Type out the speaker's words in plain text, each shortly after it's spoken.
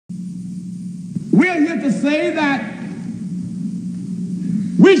We're here to say that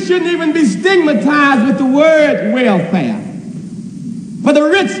we shouldn't even be stigmatized with the word welfare. For the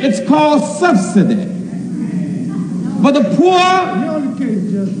rich, it's called subsidy. For the poor,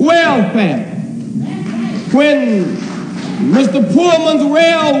 welfare. When Mr. Pullman's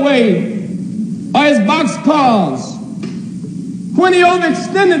railway or his boxcars, when he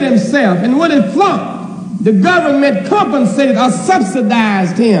overextended himself and when he flunked, the government compensated or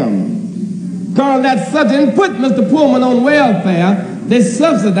subsidized him. Call that subsidy and put Mr. Pullman on welfare. They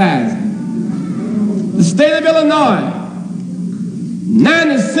subsidized him. The state of Illinois,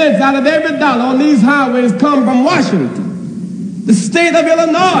 90 cents out of every dollar on these highways come from Washington. The state of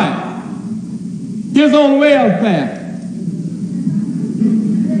Illinois is on welfare.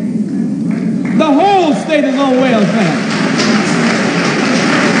 The whole state is on welfare.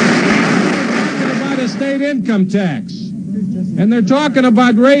 They're talking about a state income tax. And they're talking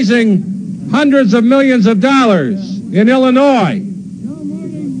about raising hundreds of millions of dollars in Illinois.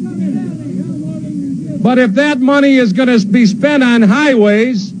 But if that money is going to be spent on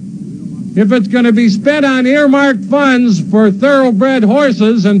highways, if it's going to be spent on earmarked funds for thoroughbred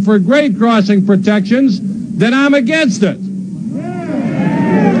horses and for grade crossing protections, then I'm against it.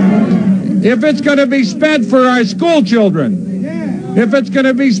 If it's going to be spent for our school children, if it's going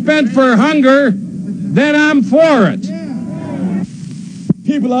to be spent for hunger, then I'm for it.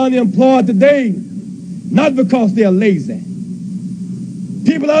 People are unemployed today not because they're lazy.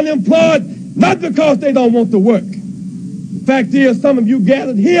 People are unemployed not because they don't want to work. The fact is, some of you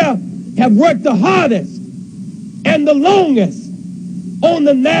gathered here have worked the hardest and the longest on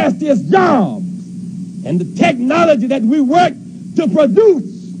the nastiest jobs. And the technology that we work to produce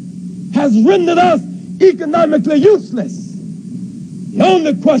has rendered us economically useless. The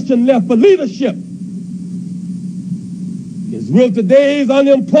only question left for leadership is, will today's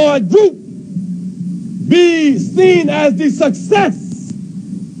unemployed group be seen as the success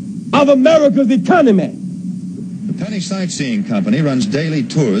of America's economy? The Penny Sightseeing Company runs daily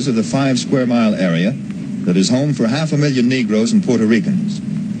tours of the 5-square-mile area that is home for 500,000 Negroes and Puerto Ricans.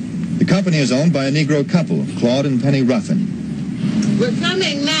 The company is owned by a Negro couple, Claude and Penny Ruffin. We're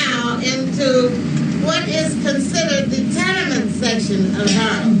coming now into what is considered the tenement section of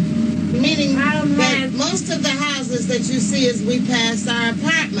Harlem, meaning that most of the houses that you see as we pass are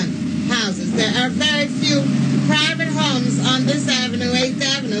apartment houses. There are very few private homes on this avenue, 8th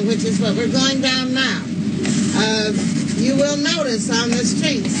Avenue, which is what we're going down now. You will notice on the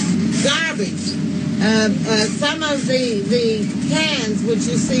streets garbage. Some of the cans which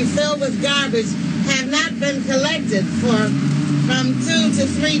you see filled with garbage have not been collected from 2 to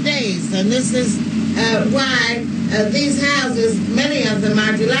 3 days, and this is why these houses, many of them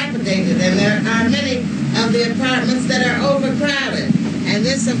are dilapidated, and there are many of the apartments that are overcrowded. And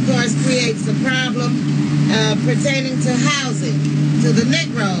this, of course, creates a problem pertaining to housing, to the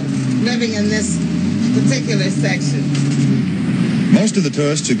Negro living in this particular section. Most of the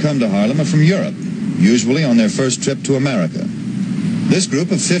tourists who come to Harlem are from Europe, usually on their first trip to America. This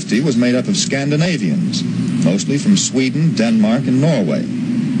group of 50 was made up of Scandinavians, mostly from Sweden, Denmark, and Norway.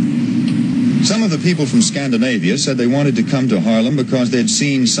 Some of the people from Scandinavia said they wanted to come to Harlem because they'd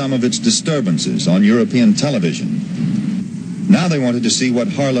seen some of its disturbances on European television. Now they wanted to see what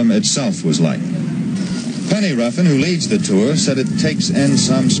Harlem itself was like. Penny Ruffin, who leads the tour, said it takes in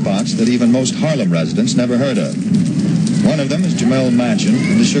some spots that even most Harlem residents never heard of. One of them is Jamel Mansion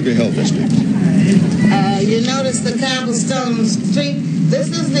in the Sugar Hill district. You notice the cobblestone street. This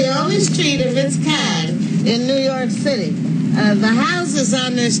is the only street of its kind in New York City. The houses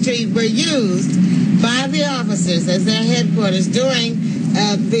on this street were used by the officers as their headquarters during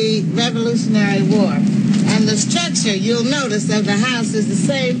the Revolutionary War. And the structure, you'll notice, of the house is the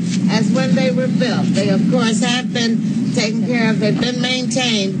same as when they were built. They, of course, have been taken care of. They've been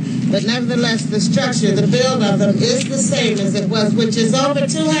maintained. But nevertheless, the structure, the build of them is the same as it was, which is over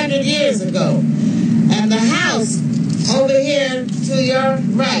 200 years ago. And the house over here to your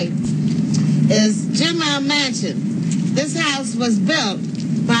right is Jumel Mansion. This house was built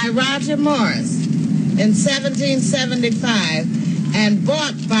by Roger Morris in 1775 and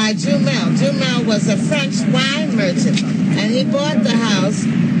bought by Jumel. Jumel was a French wine merchant, and he bought the house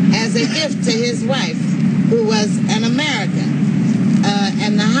as a gift to his wife, who was an American.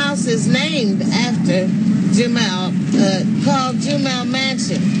 And the house is named after Jumel, called Jumel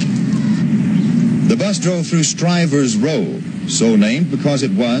Mansion. The bus drove through Strivers Row, so named because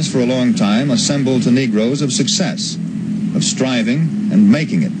it was, for a long time, a symbol to Negroes of success, of striving and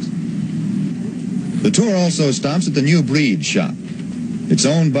making it. The tour also stops at the New Breed shop. It's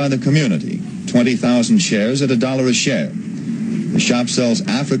owned by the community, 20,000 shares at $1 a share. The shop sells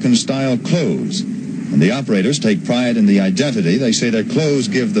African-style clothes, and the operators take pride in the identity they say their clothes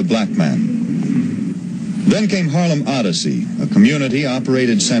give the black man. Then came Harlem Odyssey, a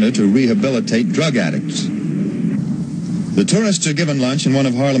community-operated center to rehabilitate drug addicts. The tourists are given lunch in one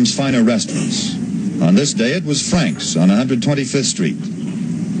of Harlem's finer restaurants. On this day, it was Frank's on 125th Street.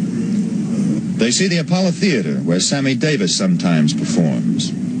 They see the Apollo Theater, where Sammy Davis sometimes performs,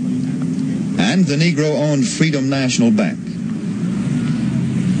 and the Negro-owned Freedom National Bank.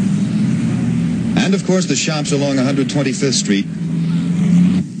 And, of course, the shops along 125th Street.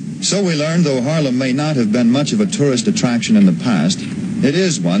 So we learned, though Harlem may not have been much of a tourist attraction in the past, it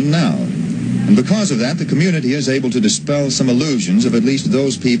is one now. And because of that, the community is able to dispel some illusions of at least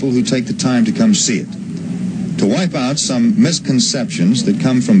those people who take the time to come see it, to wipe out some misconceptions that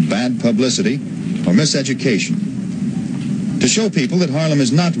come from bad publicity or miseducation, to show people that Harlem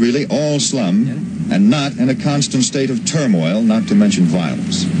is not really all slum and not in a constant state of turmoil, not to mention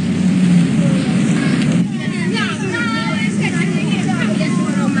violence.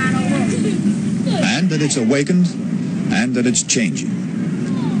 And that it's awakened and that it's changing.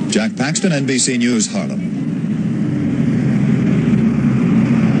 Jack Paxton, NBC News, Harlem.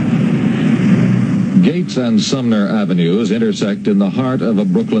 Gates and Sumner Avenues intersect in the heart of a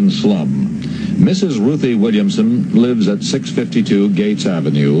Brooklyn slum. Mrs. Ruthie Williamson lives at 652 Gates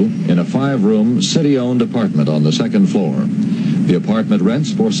Avenue in a 5-room, city-owned apartment on the second floor. The apartment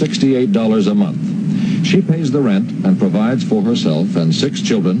rents for $68 a month. She pays the rent and provides for herself and 6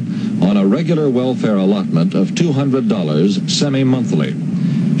 children on a regular welfare allotment of $200 semi-monthly.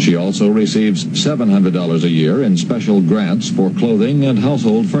 She also receives $700 a year in special grants for clothing and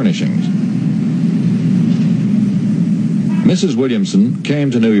household furnishings. Mrs. Williamson came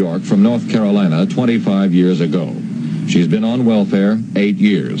to New York from North Carolina 25 years ago. She's been on welfare 8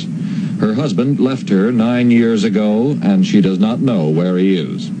 years. Her husband left her 9 years ago, and she does not know where he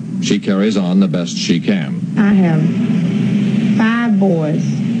is. She carries on the best she can. I have 5 boys,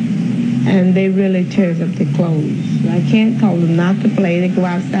 and they really tears up their clothes. I can't tell them not to play. They go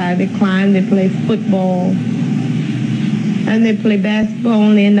outside, they climb, they play football, and they play basketball,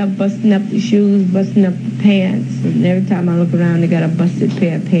 and they end up busting up the shoes, busting up the pants. And every time I look around, they got a busted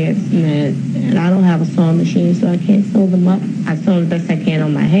pair of pants. And I don't have a sewing machine, so I can't sew them up. I sew the best I can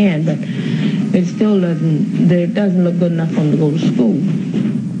on my hand, but it still doesn't look good enough for them to go to school.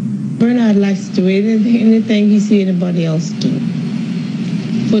 Bernard likes to do anything he sees anybody else do.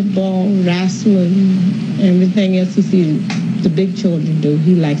 Football, wrestling, everything else he sees the big children do,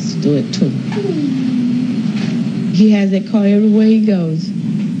 he likes to do it too. He has that car everywhere he goes.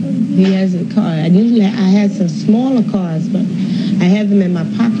 He has a car. I had some smaller cars, but I had them in my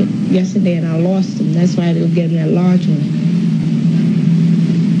pocket yesterday and I lost them. That's why I didn't get that large one.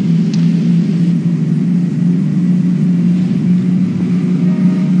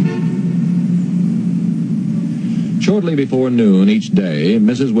 Shortly before noon each day,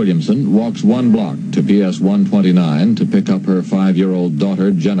 Mrs. Williamson walks 1 block to PS 129 to pick up her 5-year-old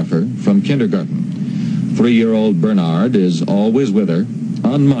daughter, Jennifer, from kindergarten. 3-year-old Bernard is always with her,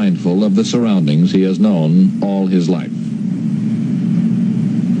 unmindful of the surroundings he has known all his life.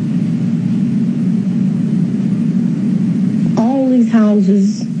 All these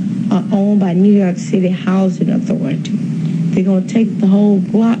houses are owned by New York City Housing Authority. They're going to take the whole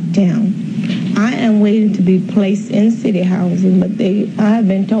block down. I am waiting to be placed in city housing, but I have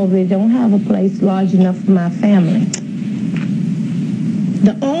been told they don't have a place large enough for my family.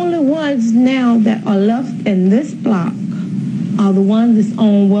 The only ones now that are left in this block are the ones that's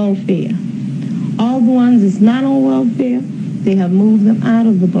on welfare. All the ones that's not on welfare, they have moved them out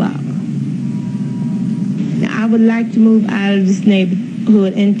of the block. Now, I would like to move out of this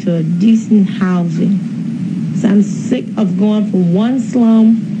neighborhood into a decent housing. So I'm sick of going from one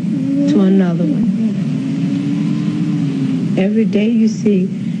slum to another one. Every day you see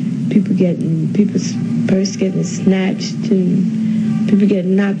people's purse getting snatched, and people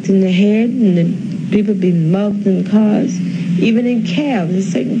getting knocked in the head, and then people being mugged in cars. Even in cabs, in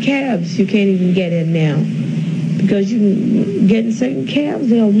certain cabs you can't even get in now. Because you can get in certain cabs,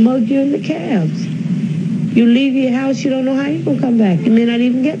 they'll mug you in the cabs. You leave your house, you don't know how you're going to come back. You may not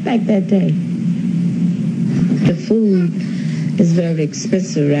even get back that day. The food is very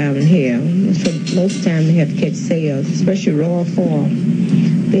expensive around here. So most time they have to catch sales, especially raw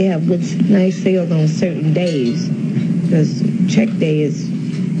farm. They have good, nice sales on certain days because check day is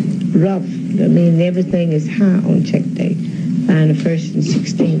rough. I mean, everything is high on check day. On the 1st and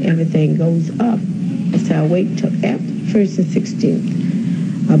 16th, everything goes up. So I wait till after the 1st and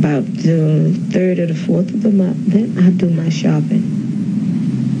 16th, about the 3rd or the 4th of the month, then I do my shopping.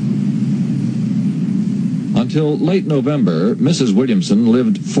 On Until late November, Mrs. Williamson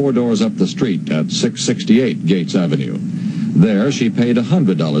lived 4 doors up the street at 668 Gates Avenue. There, she paid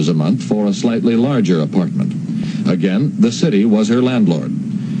 $100 a month for a slightly larger apartment. Again, the city was her landlord.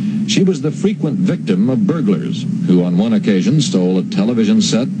 She was the frequent victim of burglars, who on one occasion stole a television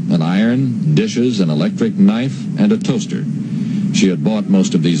set, an iron, dishes, an electric knife, and a toaster. She had bought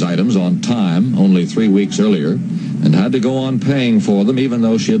most of these items on time only 3 weeks earlier, and had to go on paying for them even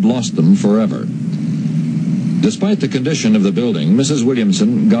though she had lost them forever. Despite the condition of the building, Mrs.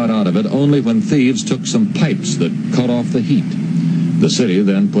 Williamson got out of it only when thieves took some pipes that cut off the heat. The city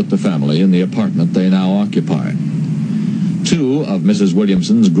then put the family in the apartment they now occupy. 2 of Mrs.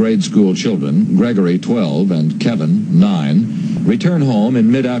 Williamson's grade school children, Gregory, 12, and Kevin, 9, return home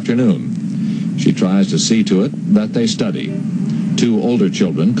in mid-afternoon. She tries to see to it that they study. 2 older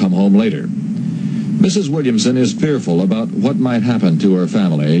children come home later. Mrs. Williamson is fearful about what might happen to her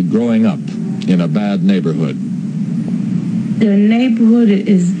family growing up in a bad neighborhood. The neighborhood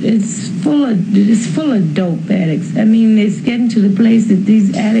is full of dope addicts. I mean, it's getting to the place that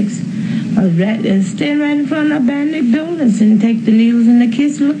these addicts are stand right in front of abandoned buildings and take the needles, and the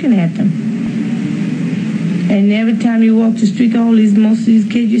kids looking at them. And every time you walk the street, most of these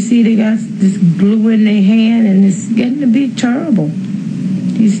kids you see, they got this glue in their hand, and it's getting to be terrible.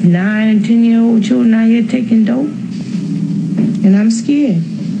 These 9 and 10-year-old children out here taking dope, and I'm scared.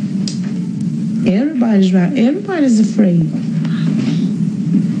 Everybody's right. Everybody's afraid.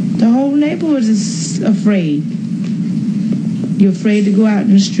 The whole neighborhood is afraid. You're afraid to go out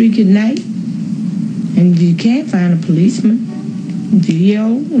in the street at night, and you can't find a policeman.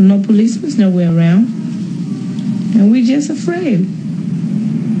 No policeman's nowhere around, and we're just afraid.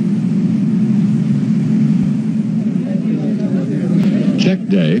 Check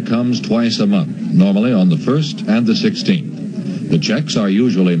day comes twice a month, normally on the 1st and the 16th. The checks are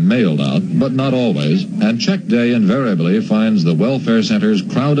usually mailed out, but not always, and check day invariably finds the welfare centers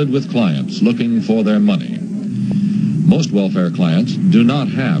crowded with clients looking for their money. Most welfare clients do not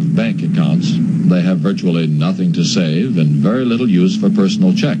have bank accounts. They have virtually nothing to save and very little use for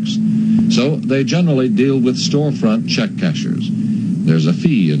personal checks. So they generally deal with storefront check cashers. There's a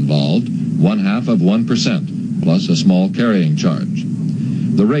fee involved, 0.5%, plus a small carrying charge.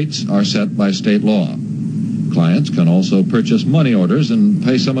 The rates are set by state law. Clients can also purchase money orders and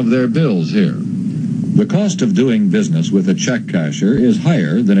pay some of their bills here. The cost of doing business with a check casher is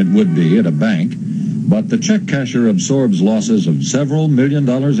higher than it would be at a bank, but the check casher absorbs losses of several $1 million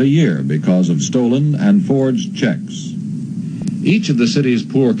a year because of stolen and forged checks. Each of the city's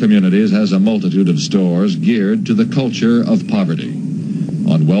poor communities has a multitude of stores geared to the culture of poverty.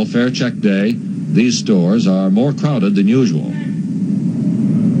 On welfare check day, these stores are more crowded than usual.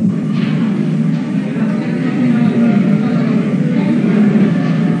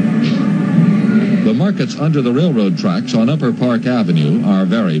 The markets under the railroad tracks on Upper Park Avenue are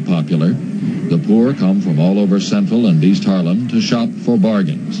very popular. The poor come from all over Central and East Harlem to shop for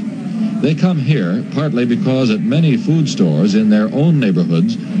bargains. They come here partly because at many food stores in their own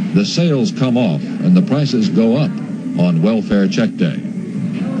neighborhoods, the sales come off and the prices go up on welfare check day.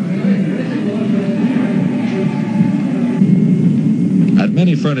 At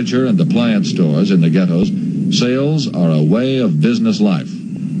many furniture and appliance stores in the ghettos, sales are a way of business life.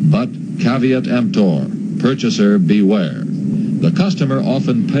 But caveat emptor, purchaser beware. The customer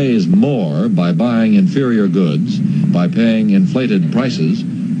often pays more by buying inferior goods, by paying inflated prices,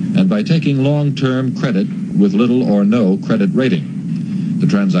 and by taking long-term credit with little or no credit rating. The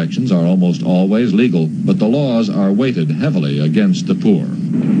transactions are almost always legal, but the laws are weighted heavily against the poor.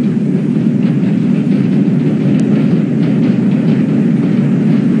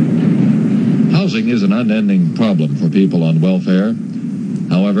 Housing is an unending problem for people on welfare.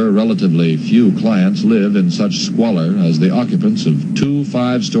 However, relatively few clients live in such squalor as the occupants of 2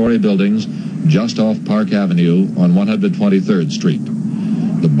 5-story buildings just off Park Avenue on 123rd Street.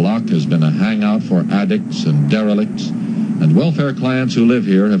 The block has been a hangout for addicts and derelicts, and welfare clients who live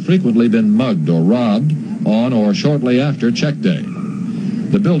here have frequently been mugged or robbed on or shortly after check day.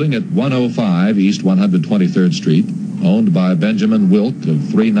 The building at 105 East 123rd Street, owned by Benjamin Wilk of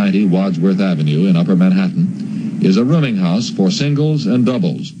 390 Wadsworth Avenue in Upper Manhattan, is a rooming house for singles and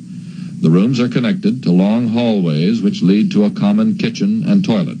doubles. The rooms are connected to long hallways which lead to a common kitchen and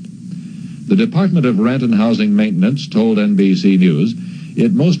toilet. The Department of Rent and Housing Maintenance told NBC News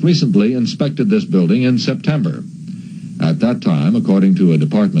it most recently inspected this building in September. At that time, according to a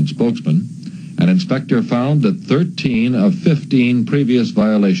department spokesman, an inspector found that 13 of 15 previous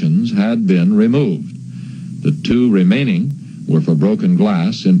violations had been removed. The 2 remaining were for broken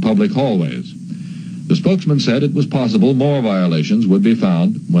glass in public hallways. The spokesman said it was possible more violations would be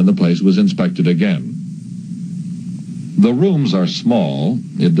found when the place was inspected again. The rooms are small.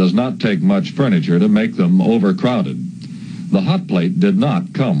 It does not take much furniture to make them overcrowded. The hot plate did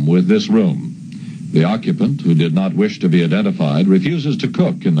not come with this room. The occupant, who did not wish to be identified, refuses to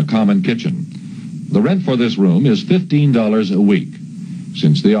cook in the common kitchen. The rent for this room is $15 a week.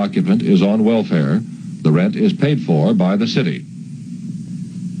 Since the occupant is on welfare, the rent is paid for by the city.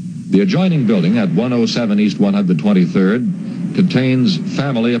 The adjoining building at 107 East 123rd contains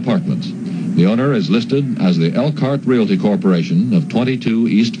family apartments. The owner is listed as the Elkhart Realty Corporation of 22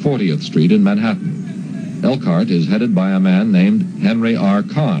 East 40th Street in Manhattan. Elkhart is headed by a man named Henry R.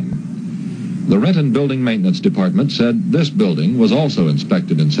 Kahn. The Rent and Building Maintenance Department said this building was also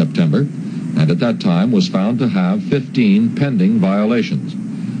inspected in September, and at that time was found to have 15 pending violations.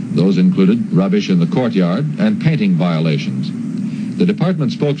 Those included rubbish in the courtyard and painting violations. The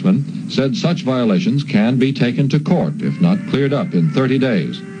department spokesman said such violations can be taken to court if not cleared up in 30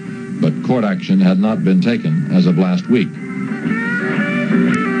 days. But court action had not been taken as of last week.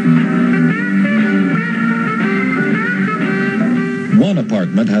 One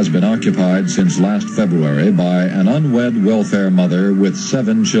apartment has been occupied since last February by an unwed welfare mother with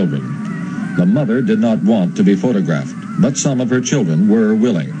 7 children. The mother did not want to be photographed, but some of her children were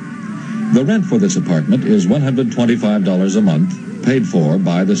willing. The rent for this apartment is $125 a month, paid for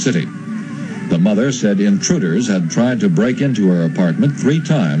by the city. The mother said intruders had tried to break into her apartment 3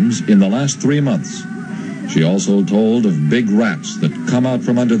 times in the last 3 months. She also told of big rats that come out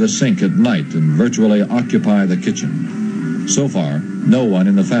from under the sink at night and virtually occupy the kitchen. So far, no one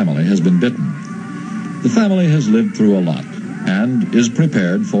in the family has been bitten. The family has lived through a lot and is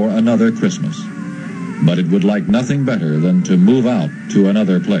prepared for another Christmas. But it would like nothing better than to move out to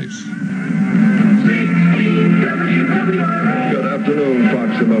another place. Good afternoon,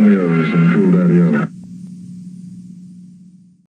 Fox and Romeos and Cool Daddy O.